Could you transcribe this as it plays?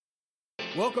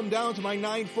Welcome down to my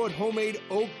 9-foot homemade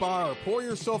oak bar. Pour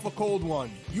yourself a cold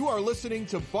one. You are listening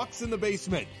to Bucks in the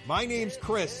Basement. My name's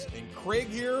Chris, and Craig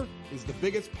here is the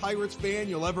biggest Pirates fan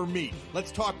you'll ever meet.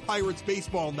 Let's talk Pirates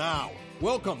baseball now.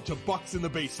 Welcome to Bucks in the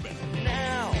Basement.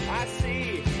 Now I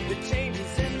see the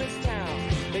changes in this town.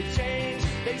 They change,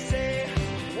 they say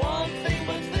one thing,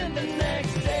 but then the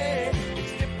next day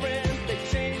it's different. They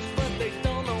change, but they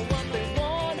don't know what they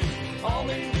want. All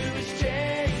they do is change.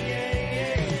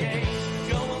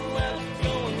 Going left,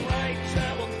 going right,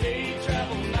 travel day,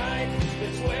 travel night.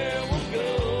 That's where we'll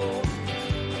go.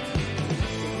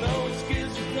 No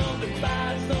excuses, no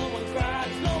goodbyes, no one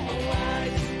cries, no one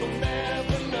lies. We'll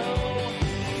never know.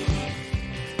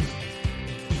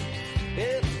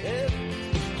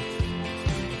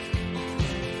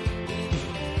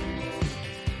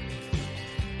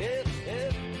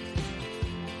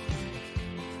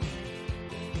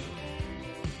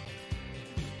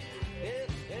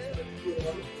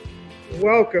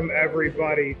 Welcome,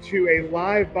 everybody, to a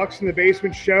live Bucks in the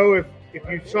Basement show. If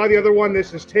you saw the other one,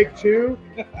 this is take two.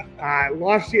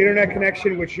 Lost the internet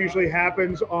connection, which usually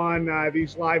happens on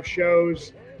these live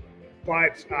shows.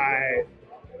 But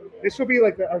this will be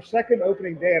like our second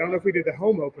opening day. I don't know if we did the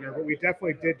home opener, but we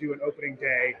definitely did do an opening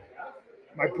day.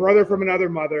 My brother from another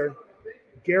mother,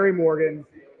 Gary Morgan,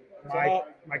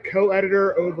 my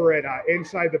co-editor over at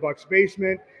Inside the Bucks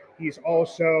Basement. He's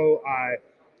also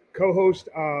co-host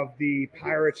of the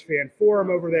Pirates Fan Forum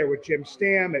over there with Jim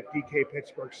Stam at DK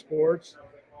Pittsburgh Sports.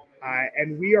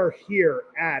 And we are here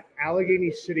at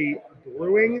Allegheny City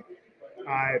Brewing.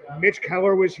 Mitch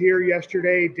Keller was here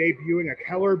yesterday debuting a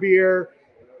Keller beer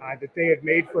that they had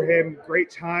made for him. Great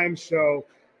time. So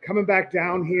coming back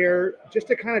down here just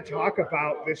to kind of talk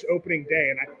about this opening day.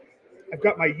 And I've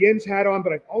got my Yins hat on,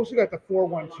 but I've also got the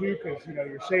 412 because,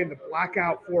 you're saying the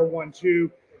Blackout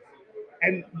 412.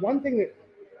 And one thing that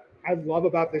I love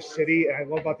about this city and I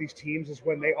love about these teams is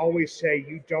when they always say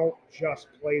you don't just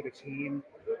play the team,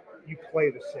 you play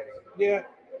the city. Yeah,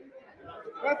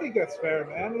 I think that's fair,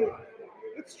 man.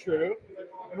 It's true.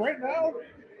 And right now,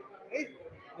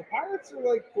 the Pirates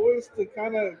are poised to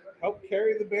kind of help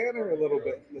carry the banner a little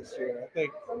bit this year. I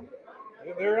think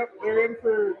they're in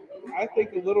for, I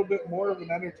think, a little bit more of an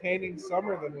entertaining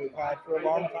summer than we've had for a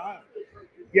long time.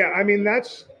 Yeah, I mean,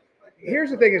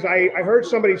 here's the thing is I heard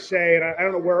somebody say, and I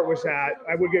don't know where it was at,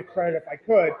 I would give credit if I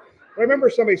could, but I remember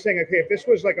somebody saying, okay, if this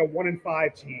was like a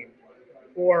 1-5 team,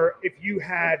 or if you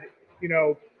had,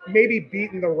 maybe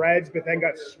beaten the Reds but then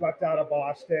got swept out of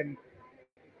Boston,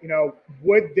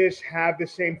 would this have the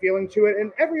same feeling to it?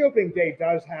 And every opening day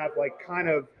does have kind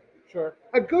of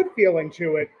a good feeling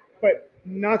to it, but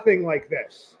nothing like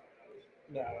this.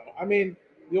 No, I mean,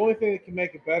 the only thing that can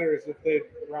make it better is if they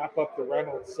wrap up the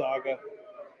Reynolds saga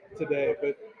today.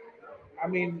 But I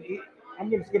mean, I'm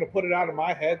just going to put it out of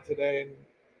my head today and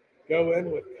go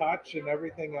in with Kutch and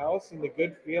everything else and the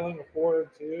good feeling of 4-2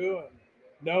 and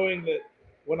knowing that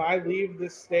when I leave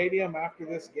this stadium after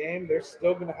this game, they're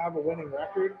still going to have a winning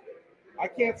record. I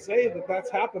can't say that that's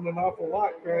happened an awful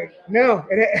lot, Craig. No,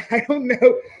 and I don't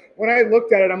know. When I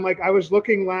looked at it, I was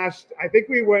looking I think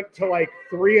we went to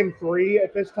 3-3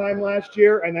 at this time last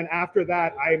year. And then after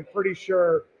that, I'm pretty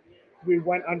sure we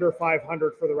went under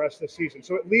 500 for the rest of the season.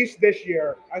 So at least this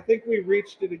year. I think we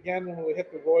reached it again when we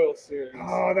hit the Royals series.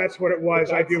 Oh, that's what it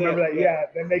was. I do remember that. Yeah.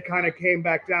 Then they kind of came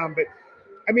back down. But,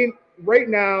 I mean, right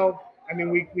now,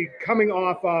 we coming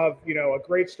off of, a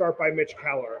great start by Mitch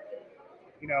Keller.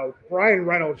 Brian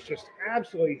Reynolds just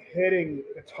absolutely hitting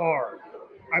the tar.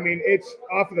 It's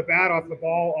off of the bat, off the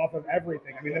ball, off of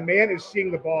everything. The man is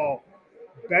seeing the ball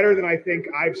better than I think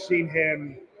I've seen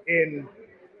him in –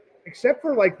 except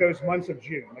for those months of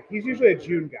June. He's usually a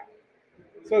June guy.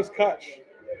 So is Kutch.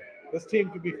 This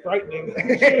team could be frightening.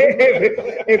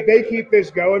 If they keep this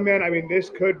going, man,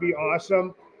 this could be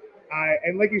awesome.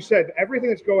 And like you said, everything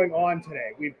that's going on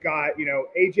today, we've got,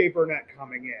 AJ Burnett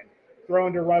coming in,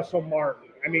 throwing to Russell Martin.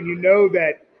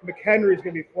 That McHenry's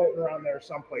going to be floating around there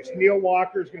someplace. Neil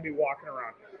Walker's going to be walking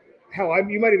around. Hell,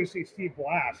 you might even see Steve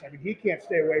Blass. he can't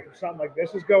stay away from something like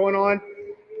this is going on.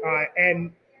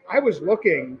 And I was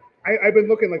looking – I've been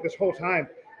looking this whole time.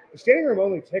 The standing room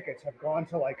only tickets have gone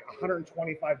to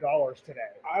 $125 today.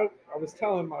 I was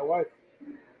telling my wife,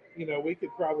 we could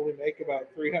probably make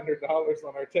about $300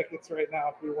 on our tickets right now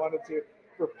if we wanted to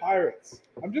for Pirates.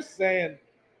 I'm just saying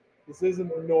this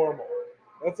isn't normal.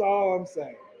 That's all I'm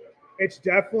saying. It's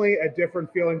definitely a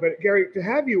different feeling. But Gary, to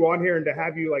have you on here and to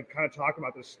have you kind of talk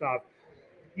about this stuff,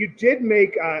 you did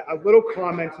make a little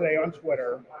comment today on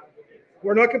Twitter.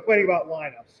 We're not complaining about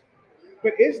lineups.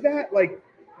 But is that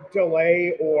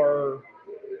delay or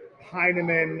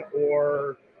Heineman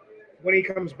or when he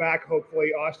comes back,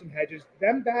 hopefully, Austin Hedges,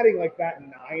 them batting like that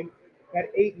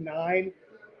 8-9,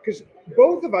 because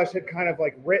both of us had kind of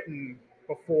like written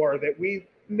before that we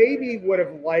maybe would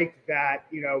have liked that,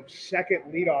 second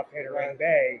leadoff hitter in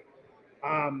Bay.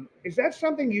 Is that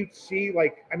something you'd see?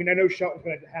 Like, I mean, I know Shelton's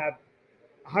going to have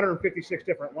 156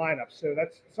 different lineups, so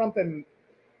that's something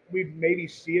we'd maybe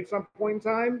see at some point in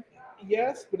time.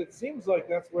 Yes, but it seems like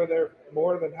that's where they're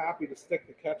more than happy to stick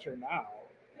the catcher now.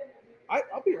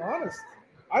 I'll be honest,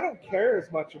 I don't care as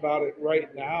much about it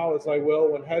right now as I will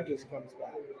when Hedges comes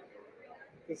back.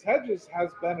 Because Hedges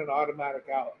has been an automatic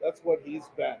out. That's what he's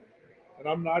been. And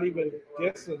I'm not even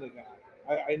dissing the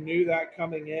guy. I knew that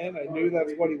coming in. I knew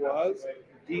that's what he was.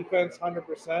 Defense,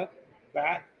 100%.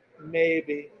 Bat,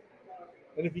 maybe.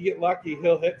 And if you get lucky,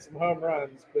 he'll hit some home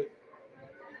runs. But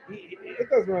it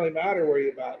doesn't really matter where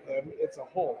you bat him. It's a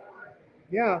hole.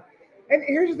 Yeah. And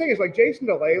here's the thing is, like, Jason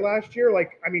DeLay last year,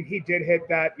 he did hit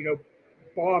that,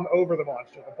 bomb over the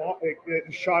monster,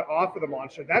 the shot off of the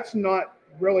monster. That's not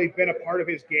really been a part of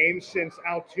his game since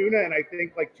Altoona, and I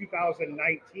think,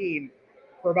 2019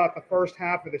 for about the first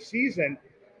half of the season.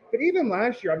 But even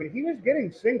last year, he was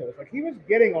getting singles. Like, he was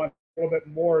getting on a little bit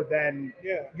more than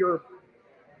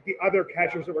the other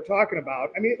catchers that we're talking about.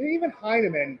 Even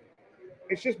Heineman,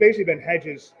 it's just basically been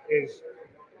Hedges is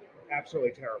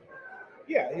absolutely terrible.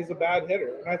 Yeah, he's a bad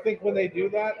hitter. And I think when they do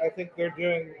that, I think they're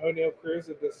doing O'Neill Cruz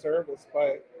a disservice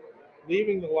by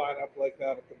leaving the lineup like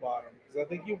that at the bottom. Because I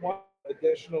think you want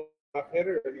additional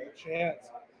hitter and a chance.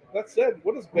 That said,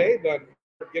 what has Bay done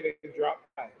for getting dropped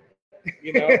by?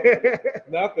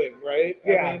 Nothing, right?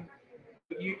 Yeah.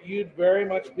 You'd very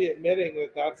much be admitting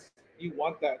that you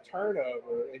want that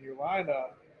turnover in your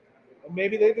lineup. And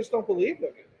maybe they just don't believe in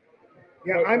it.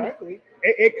 Yeah,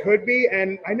 it could be.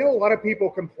 And I know a lot of people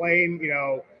complain,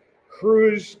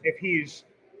 Cruz, if he's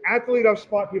at the leadoff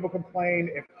spot, people complain.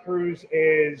 If Cruz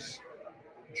is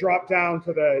dropped down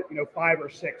to the, 5 or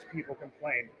 6, people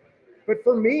complain. But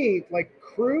for me,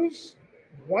 Cruz,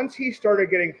 once he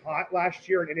started getting hot last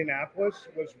year in Indianapolis,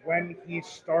 was when he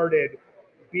started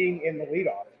being in the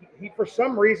leadoff. He for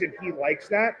some reason, he likes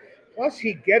that. Plus,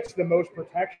 he gets the most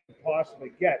protection he could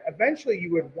possibly get. Eventually,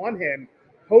 you would want him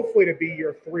hopefully to be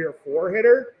your 3 or 4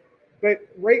 hitter. But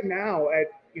right now at,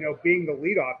 being the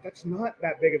leadoff, that's not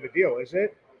that big of a deal, is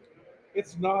it?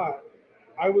 It's not.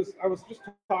 I was just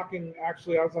talking,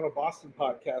 actually, I was on a Boston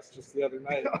podcast just the other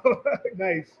night. Oh,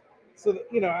 nice. So,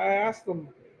 I asked them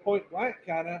point blank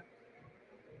kind of,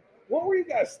 what were you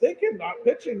guys thinking not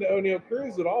pitching to O'Neill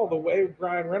Cruz at all the way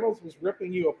Brian Reynolds was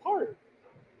ripping you apart?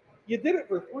 You did it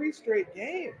for 3 straight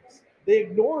games. They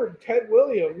ignored Ted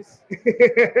Williams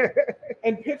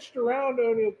and pitched around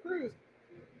O'Neill Cruz.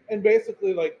 And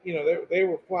basically, they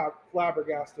were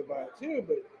flabbergasted by it too.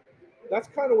 But that's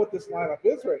kind of what this lineup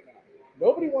is right now.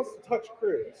 Nobody wants to touch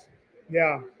Cruz.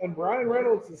 Yeah. And Brian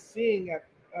Reynolds is seeing at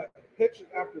pitch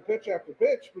after pitch after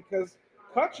pitch because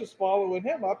Kutch is following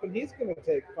him up, and he's going to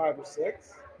take 5 or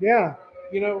 6. Yeah.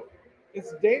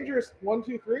 It's dangerous 1,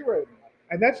 2, 3 right now.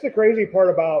 And that's the crazy part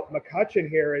about McCutchen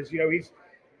here is,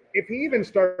 if he even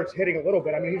starts hitting a little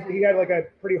bit, he had a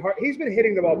pretty hard, he's been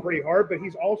hitting the ball pretty hard, but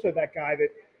he's also that guy that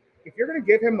if you're going to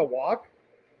give him the walk,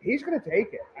 he's going to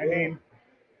take it. I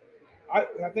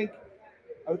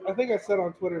think I said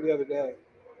on Twitter the other day,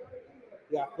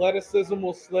 the athleticism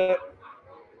will slip,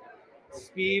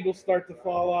 speed will start to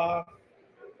fall off.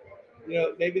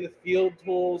 Maybe the field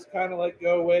tools kind of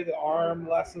go away, the arm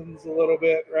lessens a little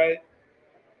bit, right?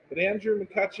 But Andrew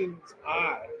McCutchen's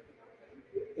eye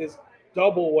is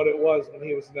double what it was when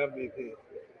he was an MVP.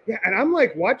 Yeah, and I'm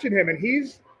watching him, and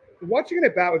watching it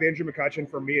at bat with Andrew McCutchen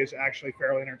for me is actually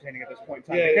fairly entertaining at this point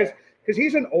in time because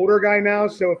he's an older guy now.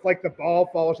 So if the ball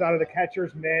falls out of the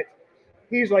catcher's mitt,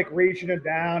 he's reaching it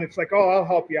down. It's oh, I'll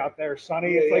help you out there,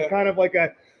 Sonny. It's kind of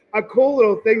a cool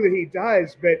little thing that he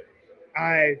does. But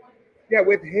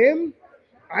with him,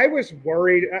 I was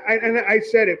worried, and I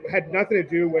said it had nothing to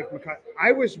do with McCutchen.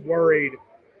 I was worried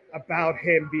about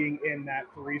him being in that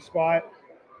 3 spot,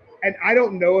 and I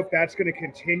don't know if that's going to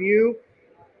continue.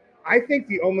 I think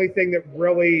the only thing that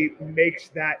really makes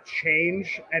that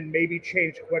change, and maybe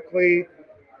change quickly,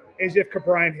 is if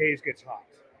Brian Hayes gets hot.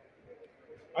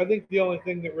 I think the only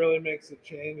thing that really makes it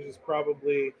change is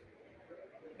probably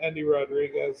Andy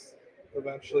Rodriguez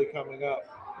eventually coming up,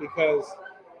 because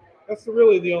that's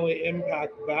really the only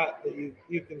impact bat that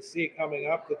you can see coming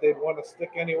up that they'd want to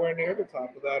stick anywhere near the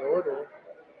top of that order.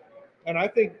 And I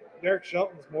think Derek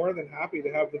Shelton's more than happy to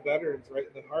have the veterans right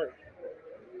in the heart.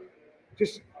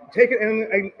 Just take it,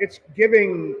 and it's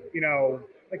giving,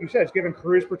 like you said, it's giving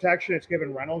Cruz protection, it's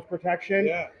giving Reynolds protection.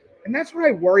 Yeah. And that's what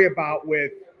I worry about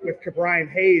with Brian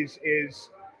Hayes is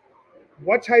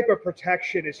What type of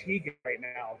protection is he getting right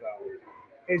now, though?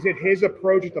 Is it his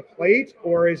approach at the plate,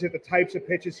 or is it the types of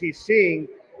pitches he's seeing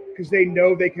because they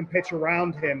know they can pitch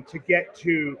around him to get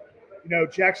to,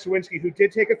 Jack Sawinski, who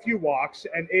did take a few walks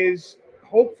and is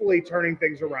hopefully turning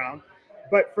things around,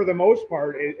 but for the most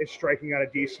part is striking out a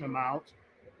decent amount.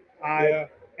 Yeah.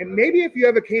 And maybe if you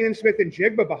have a Kanan Smith and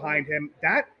Jigba behind him,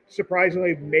 that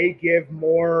surprisingly may give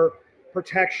more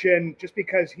protection just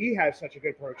because he has such a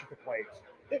good approach at the plate.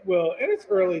 It will, and it's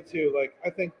early too. Like I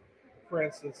think, for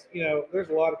instance, there's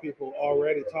a lot of people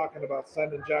already talking about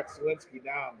sending Jack Sawinski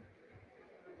down.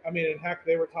 I mean, in heck,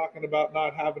 they were talking about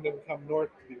not having him come north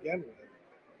to begin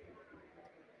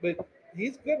with. But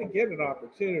he's going to get an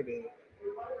opportunity,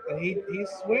 and he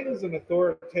swings an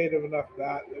authoritative enough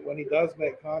bat that when he does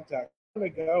make contact, he's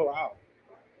going to go out.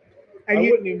 And I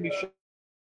wouldn't even be shocked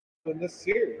in this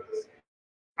series.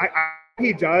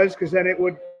 He does, because then it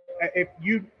would. If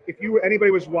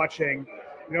anybody was watching,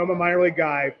 I'm a minor league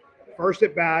guy. First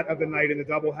at bat of the night in the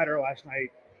doubleheader last night,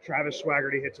 Travis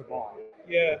Swaggerty hits a ball.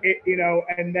 Yeah.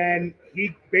 And then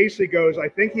he basically goes, I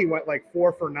think he went like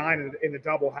 4 for 9 in the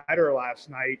doubleheader last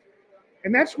night.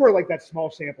 And that's where like that small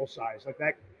sample size, like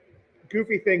that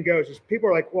goofy thing goes, is people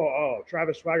are like, well,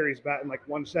 Travis Swaggerty's batting like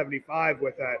 175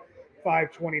 with a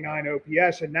 529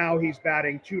 OPS, and now he's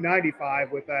batting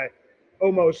 295 with a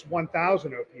almost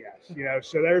 1,000 OPS,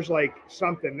 so there's like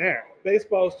something there.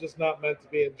 Baseball is just not meant to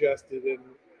be ingested in,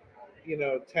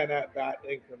 10 at-bat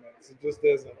increments. It just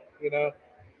isn't,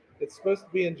 It's supposed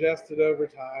to be ingested over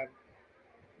time.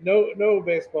 No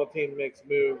baseball team makes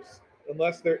moves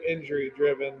unless they're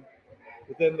injury-driven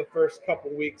within the first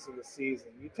couple weeks of the season.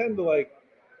 You tend to,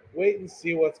 wait and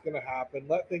see what's going to happen.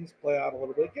 Let things play out a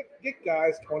little bit. Get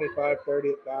guys 25, 30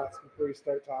 at-bats before you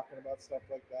start talking about stuff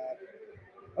like that.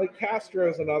 Like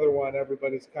Castro's another one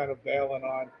everybody's kind of bailing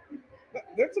on.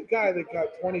 There's a guy that got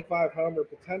 25 homer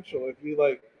potential if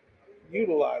you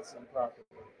utilize him properly.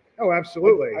 Oh,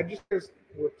 absolutely.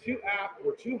 We're too apt.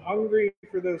 We're too hungry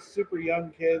for those super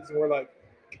young kids, and we're like,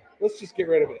 let's just get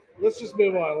rid of it. Let's just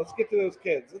move on. Let's get to those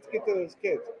kids.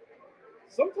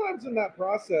 Sometimes in that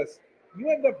process, you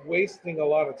end up wasting a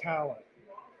lot of talent.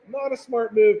 Not a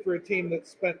smart move for a team that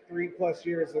spent 3+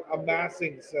 years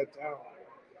amassing said talent.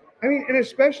 I mean, and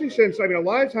especially since, a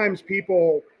lot of times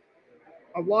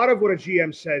a lot of what a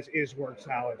GM says is word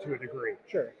salad to a degree.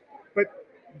 Sure. But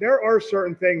there are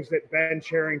certain things that Ben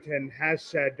Cherington has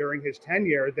said during his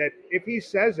tenure that if he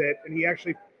says it and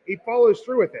he follows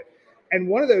through with it. And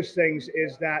one of those things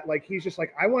is that, he's just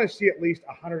like, I want to see at least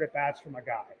 100 at-bats from a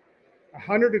guy.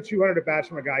 100 to 200 at-bats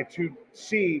from a guy to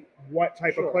see what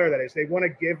type of player that is. They want to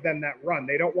give them that run.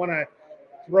 They don't want to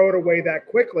throw it away that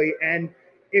quickly. And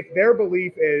if their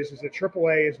belief is that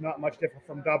AAA is not much different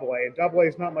from AA, and AA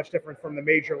is not much different from the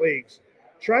major leagues,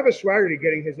 Travis Swaggerty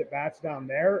getting his at-bats down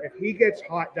there, if he gets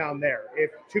hot down there,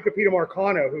 if Tucupita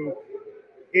Marcano, who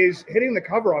is hitting the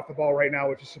cover off the ball right now,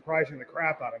 which is surprising the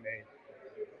crap out of me,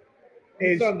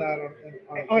 he's done that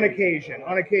on occasion,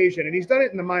 and he's done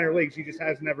it in the minor leagues. He just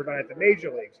has never done it at the major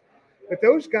leagues. But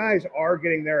those guys are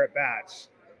getting their at-bats.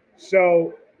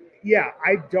 So, yeah,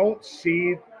 I don't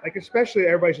see – especially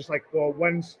everybody's just like, well,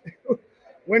 when's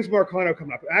Marcano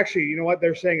coming up? Actually, you know what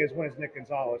they're saying is, when is Nick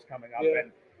Gonzalez coming up? Yeah.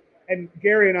 And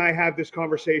Gary and I have this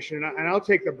conversation, and I'll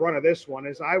take the brunt of this one,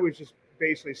 is I was just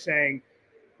basically saying,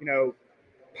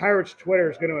 Pirates Twitter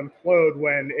is going to implode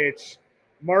when it's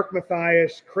Mark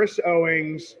Mathias, Chris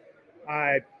Owings,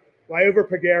 Liover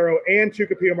Peguero, and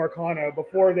Tucupita Marcano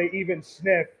before they even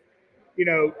sniff,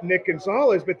 Nick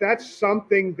Gonzalez. But that's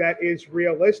something that is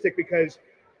realistic because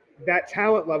that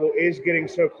talent level is getting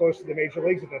so close to the major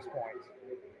leagues at this point.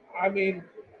 I mean,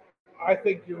 I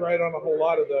think you're right on a whole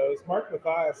lot of those. Mark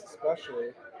Mathias especially.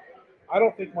 I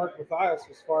don't think Mark Mathias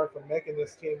was far from making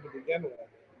this team to begin with.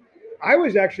 I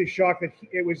was actually shocked that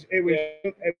it was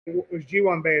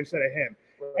Ji-Hwan Bae instead of him.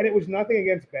 Right. And it was nothing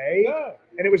against Bae. No.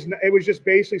 And it was just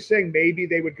basically saying maybe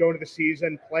they would go into the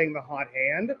season playing the hot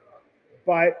hand,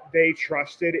 but they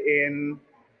trusted in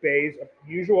Bae's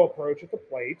usual approach at the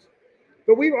plate.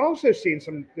 But we've also seen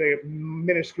some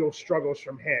minuscule struggles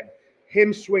from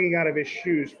him swinging out of his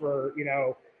shoes for,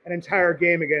 an entire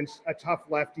game against a tough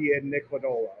lefty in Nick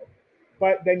Lodolo.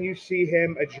 But then you see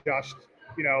him adjust,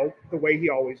 the way he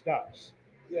always does.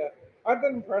 Yeah, I've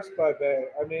been impressed by Bae.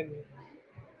 I mean,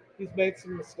 he's made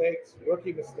some mistakes,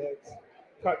 rookie mistakes.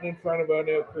 Cutting in front of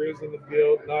O'Neal Cruz in the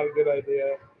field, not a good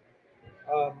idea.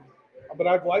 But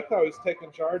I've liked how he's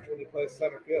taken charge when he plays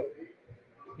center field.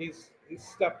 He's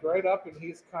stepped right up, and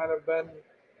he's kind of been,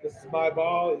 this is my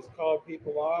ball. He's called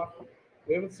people off.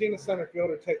 We haven't seen a center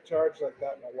fielder take charge like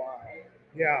that in a while.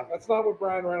 Yeah. That's not what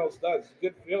Brian Reynolds does. He's a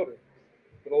good fielder.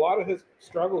 But a lot of his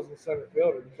struggles in center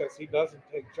field are because he doesn't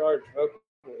take charge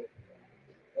vocally.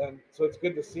 And so it's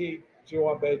good to see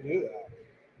Ji-hwan Bae do that.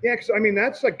 Yeah, because I mean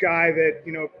that's a guy that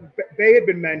Bay had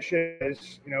been mentioned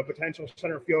as potential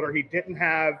center fielder. He didn't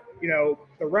have the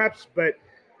reps, but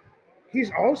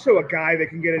he's also a guy that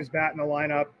can get his bat in the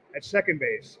lineup at second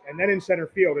base and then in center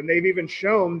field. And they've even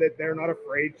shown that they're not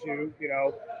afraid to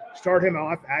start him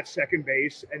off at second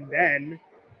base and then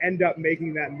end up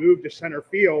making that move to center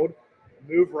field,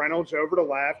 move Reynolds over to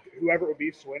left, whoever it would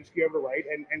be, Swinsky over to right,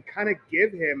 and kind of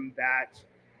give him that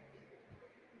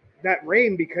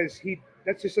reign because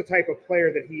that's just the type of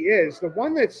player that he is. The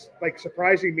one that's like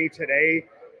surprising me today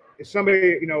is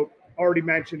somebody, already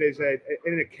mentioned is a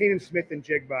Kanan Smith and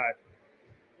Jigba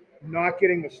not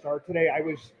getting the start today.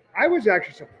 I was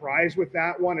actually surprised with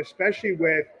that one, especially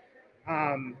with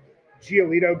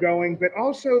Giolito going, but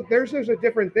also there's a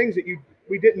different things that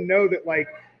we didn't know that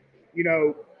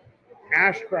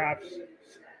Ashcraft's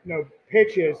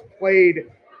pitches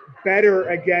played better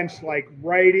against like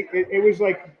righty. It was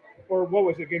like, or what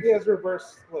was it against? He has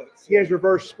reverse splits. He has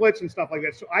reverse splits and stuff like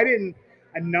that. So I didn't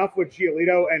enough with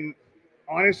Giolito, and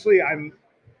honestly, I'm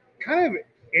kind of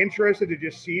interested to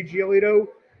just see Giolito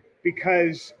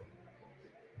because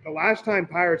the last time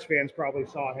Pirates fans probably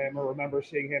saw him or remember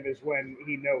seeing him is when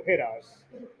he no-hit us.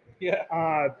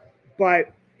 Yeah.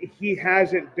 But he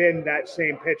hasn't been that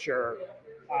same pitcher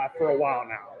for a while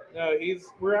now. No,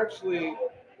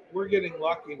 we're getting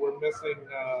lucky. We're missing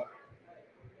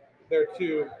their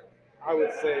two, I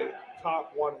would say,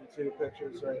 top 1 and 2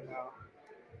 pitchers right now.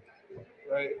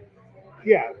 Right?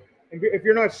 Yeah. If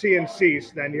you're not seeing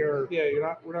Cease, then you're.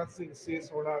 Yeah, we're not seeing Cease.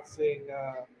 We're not seeing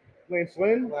Lance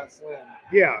Lynn.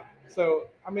 Yeah. So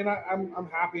I mean, I'm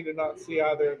happy to not see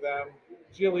either of them.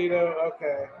 Giolito,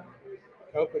 okay.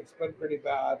 Kopech's been pretty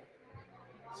bad.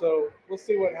 So we'll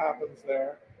see what happens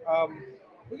there.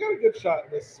 We got a good shot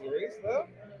in this series, though.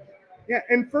 Yeah,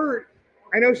 and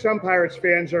I know some Pirates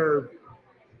fans are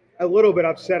a little bit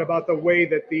upset about the way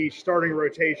that the starting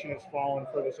rotation has fallen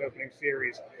for this opening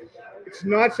series. It's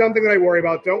not something that I worry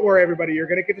about. Don't worry, everybody. You're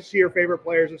going to get to see your favorite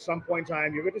players at some point in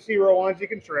time. You'll get to see Roansy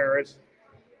Contreras,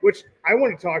 which I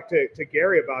want to talk to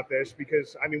Gary about this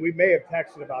because, I mean, we may have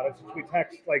texted about it since we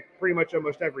text like pretty much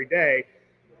almost every day.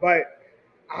 But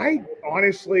I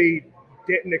honestly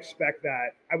didn't expect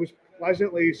that. I was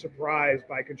pleasantly surprised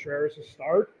by Contreras'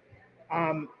 start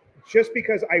just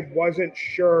because I wasn't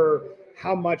sure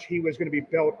how much he was going to be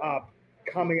built up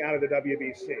coming out of the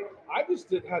WBC. I just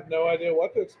had no idea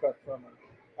what to expect from him.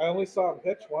 I only saw him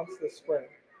pitch once this spring.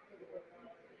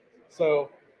 So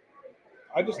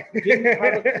I just didn't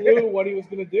have a clue what he was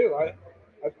going to do.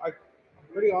 I'm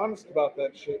pretty honest about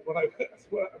that shit when I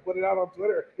put it out on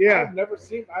Twitter. Yeah.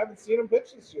 I haven't seen him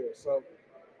pitch this year, so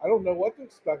I don't know what to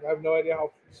expect. I have no idea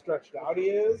how stretched out he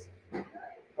is.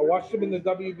 I watched him in the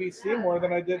WBC more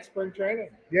than I did spring training.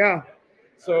 Yeah.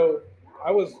 So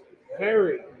I was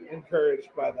very encouraged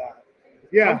by that.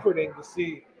 Yeah. Comforting to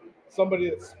see somebody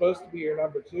that's supposed to be your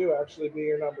number 2 actually be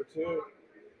your number 2.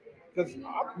 Because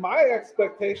my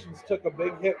expectations took a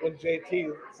big hit when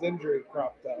JT's injury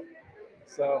cropped up.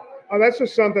 So that's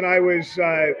just something I was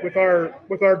with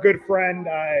our good friend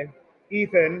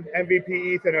Ethan, MVP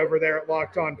Ethan over there at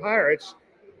Locked On Pirates.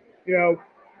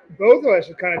 Both of us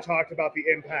have kind of talked about the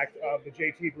impact of the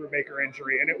JT Brubaker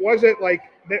injury, and it wasn't like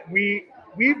that.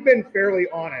 We've been fairly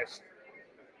honest,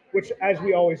 which as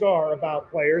we always are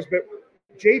about players, but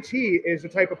JT is the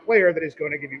type of player that is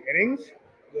going to give you innings.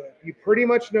 You pretty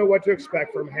much know what to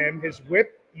expect from him. His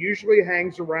whip usually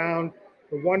hangs around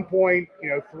the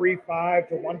 1.35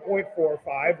 to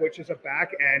 1.45, which is a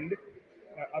back end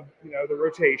of the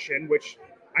rotation, which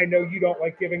I know you don't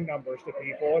like giving numbers to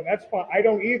people, and that's fine. I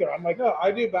don't either. I'm like, no,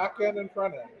 I do back end and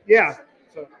front end. Yeah.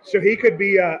 So he could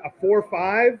be a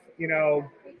 4-5,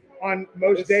 on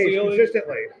most days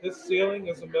consistently. His ceiling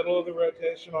is the middle of the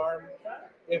rotation arm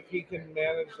if he can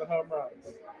manage the home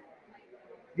runs.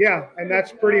 Yeah, and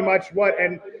that's pretty much what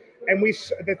and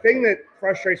the thing that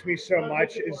frustrates me so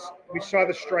much is we saw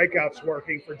the strikeouts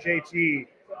working for JT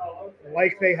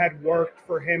like they had worked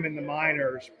for him in the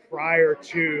minors prior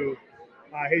to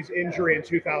his injury in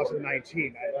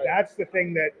 2019. Right. That's the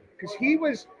thing that because he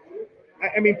was.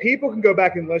 I mean, people can go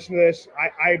back and listen to this.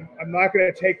 I'm not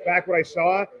going to take back what I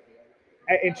saw.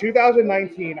 In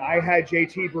 2019, I had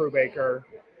JT Brubaker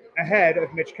ahead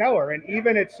of Mitch Keller, and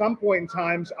even at some point in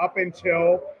times up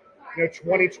until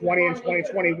 2020 and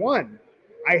 2021,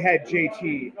 I had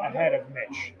JT ahead of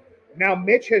Mitch. Now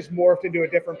Mitch has morphed into a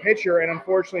different pitcher, and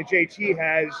unfortunately, JT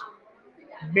has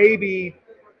maybe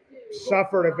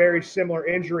suffered a very similar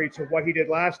injury to what he did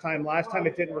last time. Last time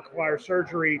it didn't require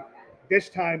surgery. this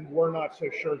time we're not so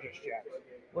sure just yet.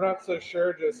 We're not so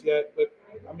sure just yet, but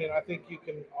I mean, I think you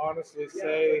can honestly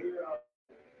say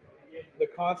the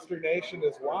consternation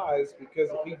is wise, because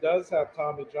if he does have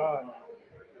Tommy John,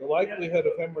 the likelihood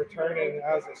of him returning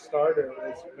as a starter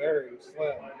is very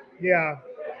slim. Yeah.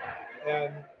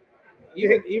 And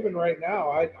even right now,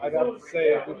 I'd have to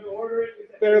say we're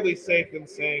fairly safe in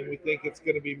saying we think it's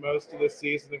going to be most of the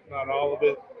season, if not all of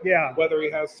it. Yeah. Whether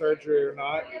he has surgery or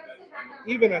not.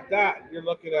 Even at that, you're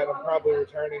looking at him probably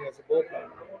returning as a bullpen.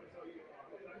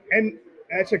 And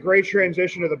that's a great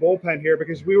transition to the bullpen here,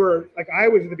 because I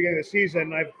was at the beginning of the season,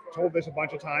 and I've told this a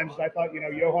bunch of times, I thought,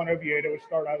 Johan Oviedo would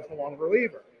start out as the long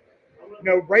reliever.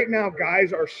 Right now,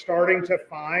 guys are starting to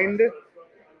find,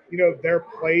 their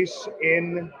place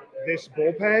in this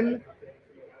bullpen.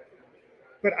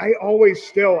 But I always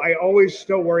still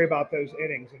worry about those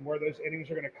innings and where those innings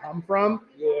are going to come from.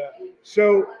 Yeah.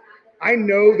 So I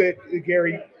know that,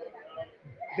 Gary,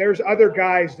 there's other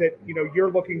guys that,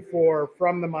 you're looking for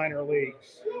from the minor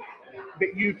leagues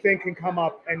that you think can come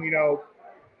up, and,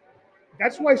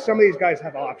 that's why some of these guys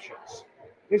have options.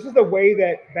 This is the way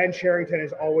that Ben Cherington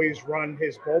has always run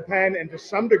his bullpen, and to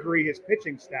some degree his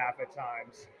pitching staff at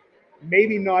times.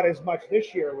 Maybe not as much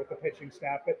this year with the pitching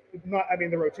staff, but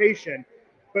the rotation,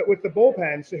 but with the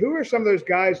bullpen. So who are some of those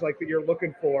guys like that you're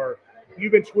looking for?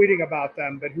 You've been tweeting about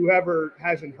them, but whoever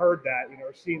hasn't heard that,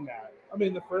 or seen that. I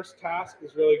mean, the first task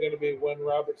is really going to be when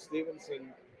Robert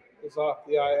Stevenson is off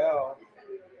the IL,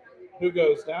 who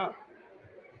goes down?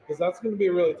 Because that's going to be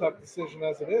a really tough decision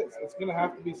as it is. It's going to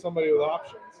have to be somebody with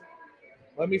options.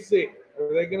 Let me see.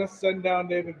 Are they going to send down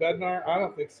David Bednar? I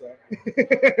don't think so.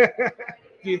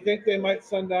 Do you think they might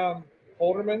send down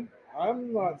Holderman?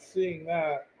 I'm not seeing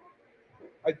that.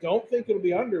 I don't think it'll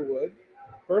be Underwood.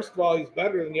 First of all, he's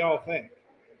better than y'all think.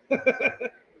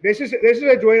 This is a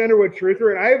Dwayne Underwood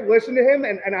truther, and I've listened to him,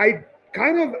 and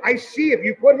I see if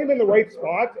you put him in the right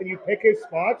spots and you pick his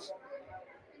spots,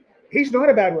 he's not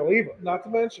a bad reliever. Not to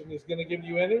mention, he's going to give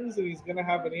you innings, and he's going to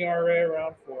have an ERA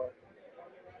around 4.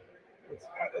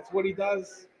 That's what he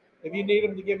does. If you need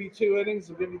him to give you 2 innings,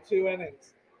 he'll give you 2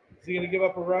 innings. Is he going to give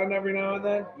up a run every now and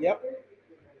then? Yep.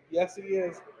 Yes, he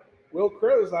is. Will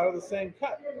Crow's out of the same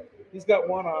cut. He's got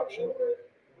one option.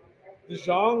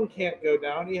 DeJong can't go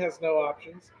down. He has no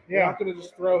options. Yeah. You're not going to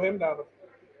just throw him down.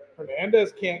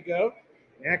 Hernandez can't go.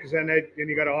 Yeah, because then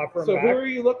you got to offer him So back. who are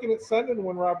you looking at sending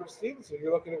when Robert Stevenson?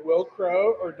 You're looking at Will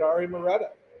Crow or Dari Moretta.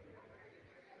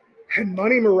 And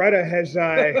Money Moretta has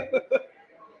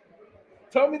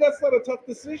Tell me that's not a tough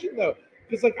decision, though.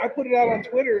 Because, I put it out on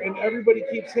Twitter, and everybody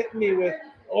keeps hitting me with,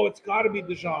 oh, it's got to be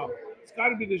DeJong. It's got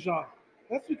to be DeJong.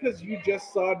 That's because you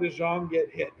just saw DeJong get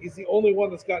hit. He's the only one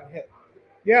that's gotten hit.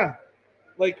 Yeah.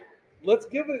 Let's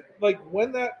give it,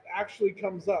 when that actually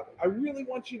comes up, I really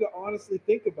want you to honestly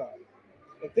think about it.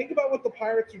 And think about what the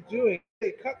Pirates are doing.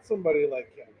 They cut somebody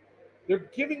like him. They're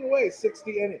giving away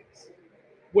 60 innings.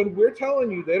 When we're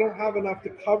telling you they don't have enough to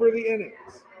cover the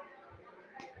innings.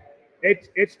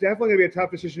 It's definitely going to be a tough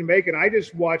decision to make, and I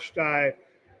just watched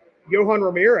Yohan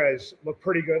Ramirez look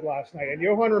pretty good last night. And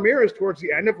Yohan Ramirez, towards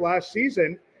the end of last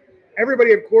season,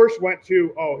 everybody, of course, went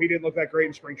to, oh, he didn't look that great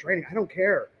in spring training. I don't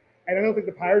care. And I don't think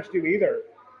the Pirates do either,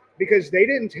 because they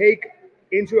didn't take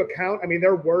into account,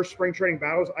 there were spring training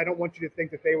battles. I don't want you to think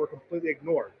that they were completely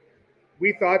ignored.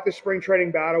 We thought the spring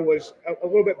training battle was a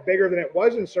little bit bigger than it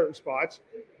was in certain spots,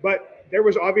 but there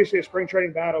was obviously a spring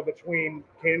training battle between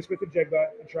Caden Smith-Njigba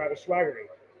and Travis Swaggerty.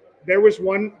 There was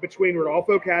one between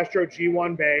Rodolfo Castro,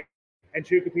 G1 Bay, and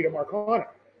Tucupita Marcano.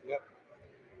 Yep.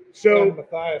 So and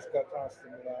Matthias got tossed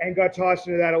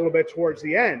into that. A little bit towards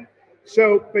the end.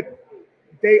 So, but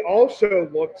they also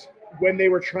looked, when they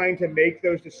were trying to make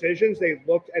those decisions, they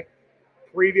looked at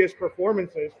previous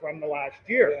performances from the last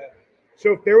year. Yeah.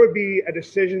 So if there would be a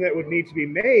decision that would need to be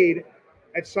made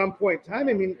at some point in time,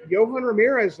 Yohan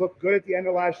Ramirez looked good at the end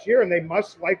of last year, and they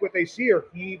must like what they see, or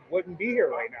he wouldn't be here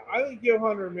right now. I think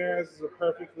Yohan Ramirez is a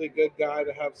perfectly good guy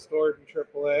to have stored in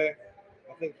AAA.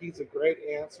 I think he's a great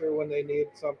answer when they need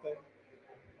something.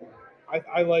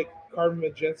 I like Carmen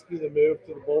Majinski. The move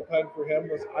to the bullpen for him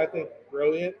was, I think,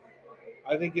 brilliant.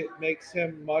 I think it makes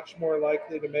him much more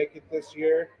likely to make it this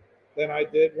year than I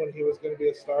did when he was going to be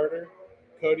a starter.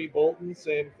 Cody Bolton,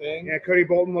 same thing. Yeah, Cody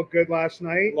Bolton looked good last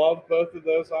night. Love both of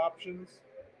those options.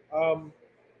 I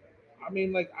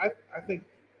think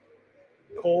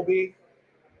Colby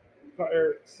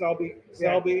or Selby.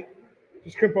 Yeah.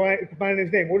 Just combine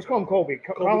his name. We'll just call him Colby.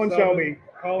 Colin Selby.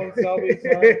 Colin Selby.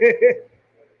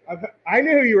 I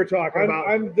knew who you were talking about.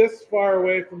 I'm this far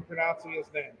away from pronouncing his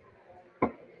name.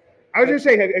 I was going to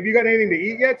say, have you got anything to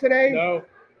eat yet today? No.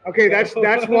 Okay, that's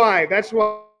why. That's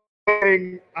why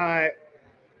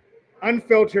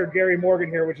unfiltered Gary Morgan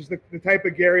here, which is the type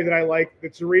of Gary that I like.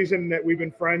 That's the reason that we've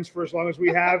been friends for as long as we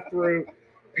have through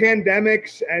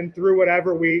pandemics and through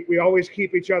whatever. We always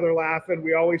keep each other laughing.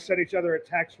 We always send each other a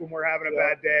text when we're having a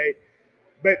bad day.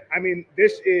 But I mean,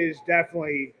 this is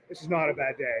not a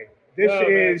bad day. This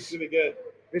is really good.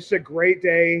 This is a great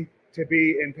day to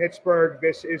be in Pittsburgh.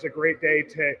 This is a great day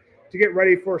to get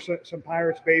ready for some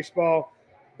Pirates baseball.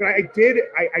 But I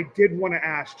did want to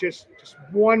ask just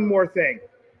one more thing.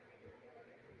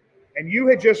 And you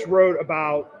had just wrote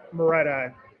about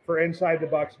Moretta for Inside the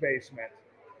Bucks Basement.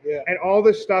 Yeah. And all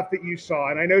the stuff that you saw.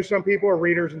 And I know some people are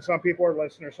readers and some people are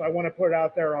listeners, so I want to put it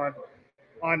out there on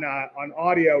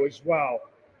audio as well.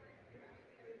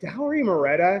 Dauri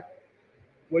Moretta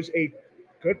was a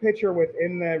good pitcher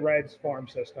within the Reds farm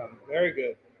system. Very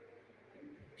good.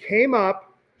 Came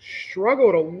up,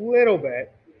 struggled a little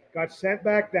bit, got sent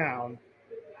back down,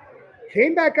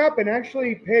 came back up and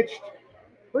actually pitched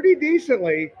pretty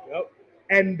decently. Yep.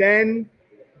 And then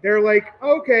they're like,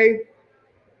 okay,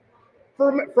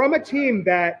 from a team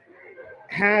that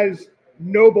has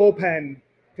no bullpen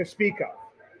to speak of.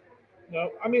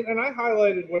 No, I mean, and I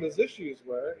highlighted what his issues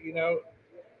were. You know,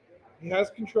 he has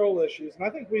control issues, and I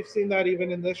think we've seen that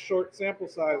even in this short sample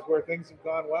size where things have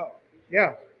gone well.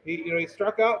 Yeah. He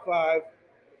struck out 5,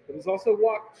 but he's also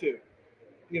walked 2.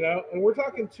 You know, and we're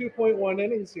talking 2.1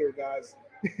 innings here, guys.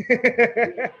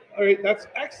 All right, that's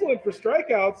excellent for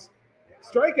strikeouts.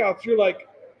 Strikeouts, you're like,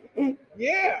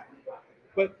 yeah,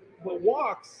 but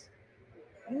walks,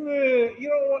 you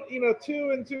don't want,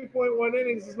 2 and 2.1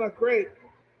 innings is not great.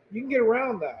 You can get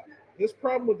around that. His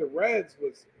problem with the Reds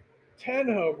was 10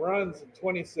 home runs in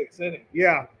 26 innings.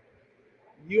 Yeah.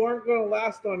 You aren't going to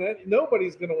last on it.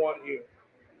 Nobody's going to want you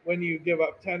when you give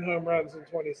up 10 home runs in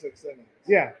 26 innings.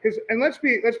 Yeah, and let's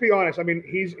be honest. I mean,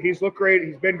 he's looked great.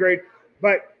 He's been great.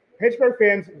 But Pittsburgh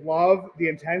fans love the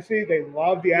intensity. They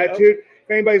love the attitude. If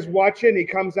anybody's watching, he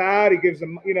comes out. He gives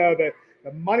them, the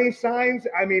money signs.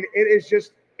 I mean, it is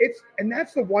just and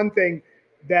that's the one thing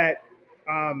that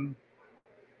I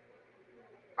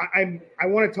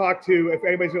want to talk to. If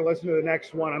anybody's going to listen to the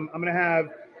next one, I'm going to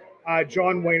have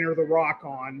John Wayner, The Rock,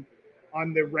 on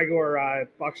the regular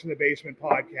Bucks in the Basement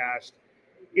podcast.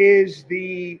 Is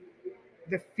the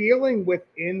feeling with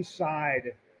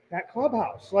inside that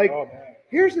clubhouse. Like,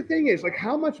 here's the thing is, like,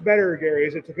 how much better, Gary,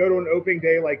 is it to go to an opening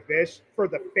day like this for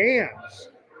the fans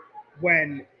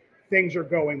when things are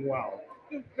going well?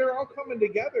 They're all coming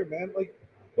together, man. Like,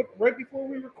 right before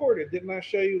we recorded, didn't I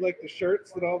show you, like, the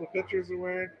shirts that all the pitchers are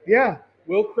wearing? Yeah.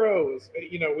 Will Crow is,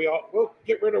 we'll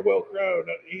get rid of Will Crow.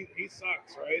 No, he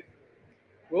sucks, right?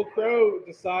 Will Crow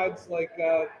decides, like,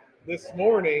 this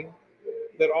morning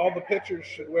that all the pitchers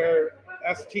should wear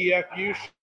STFU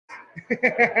shirts.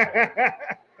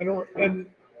 and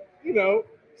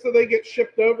so they get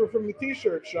shipped over from the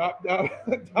T-shirt shop down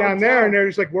there, and they're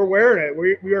just like, we're wearing it.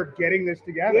 We are getting this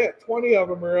together. Yeah, 20 of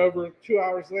them are over 2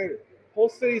 hours later. Whole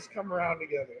city's come around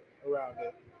together around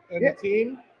it, and the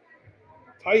team,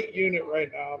 tight unit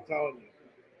right now. I'm telling you.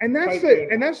 And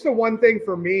that's the one thing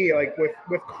for me, like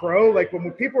with Crow, like when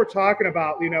people were talking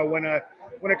about, when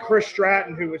a Chris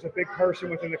Stratton, who was a big person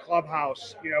within the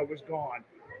clubhouse, was gone.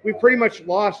 We've pretty much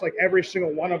lost like every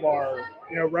single one of our,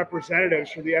 representatives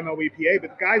for the MLBPA,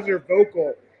 but the guys that are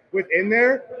vocal within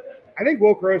there, I think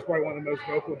Will Crow is probably one of the most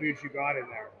vocal dudes you got in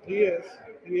there. He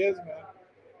is, man.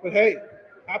 But hey,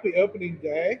 happy opening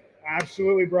day.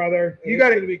 Absolutely, brother. You got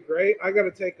to be great. I got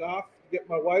to take off, get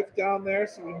my wife down there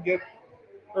so we can get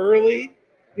early.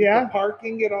 Yeah. The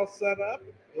parking, get all set up.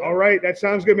 Yeah. All right. That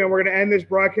sounds good, man. We're going to end this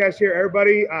broadcast here.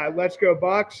 Everybody, let's go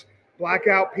Bucks.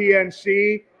 Blackout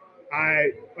PNC.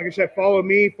 Like I said, follow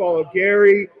me, follow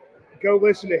Gary. Go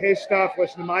listen to his stuff,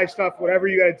 listen to my stuff, whatever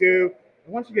you got to do.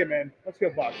 And once again, man, let's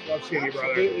go Bucks. Love seeing you, brother.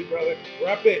 Absolutely, brother.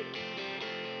 Rep it.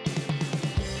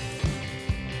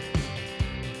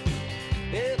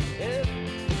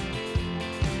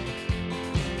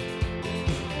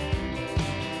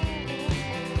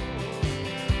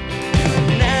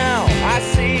 Now I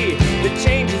see the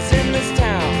changes in this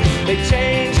town. They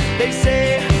change, they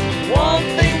say one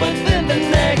thing, but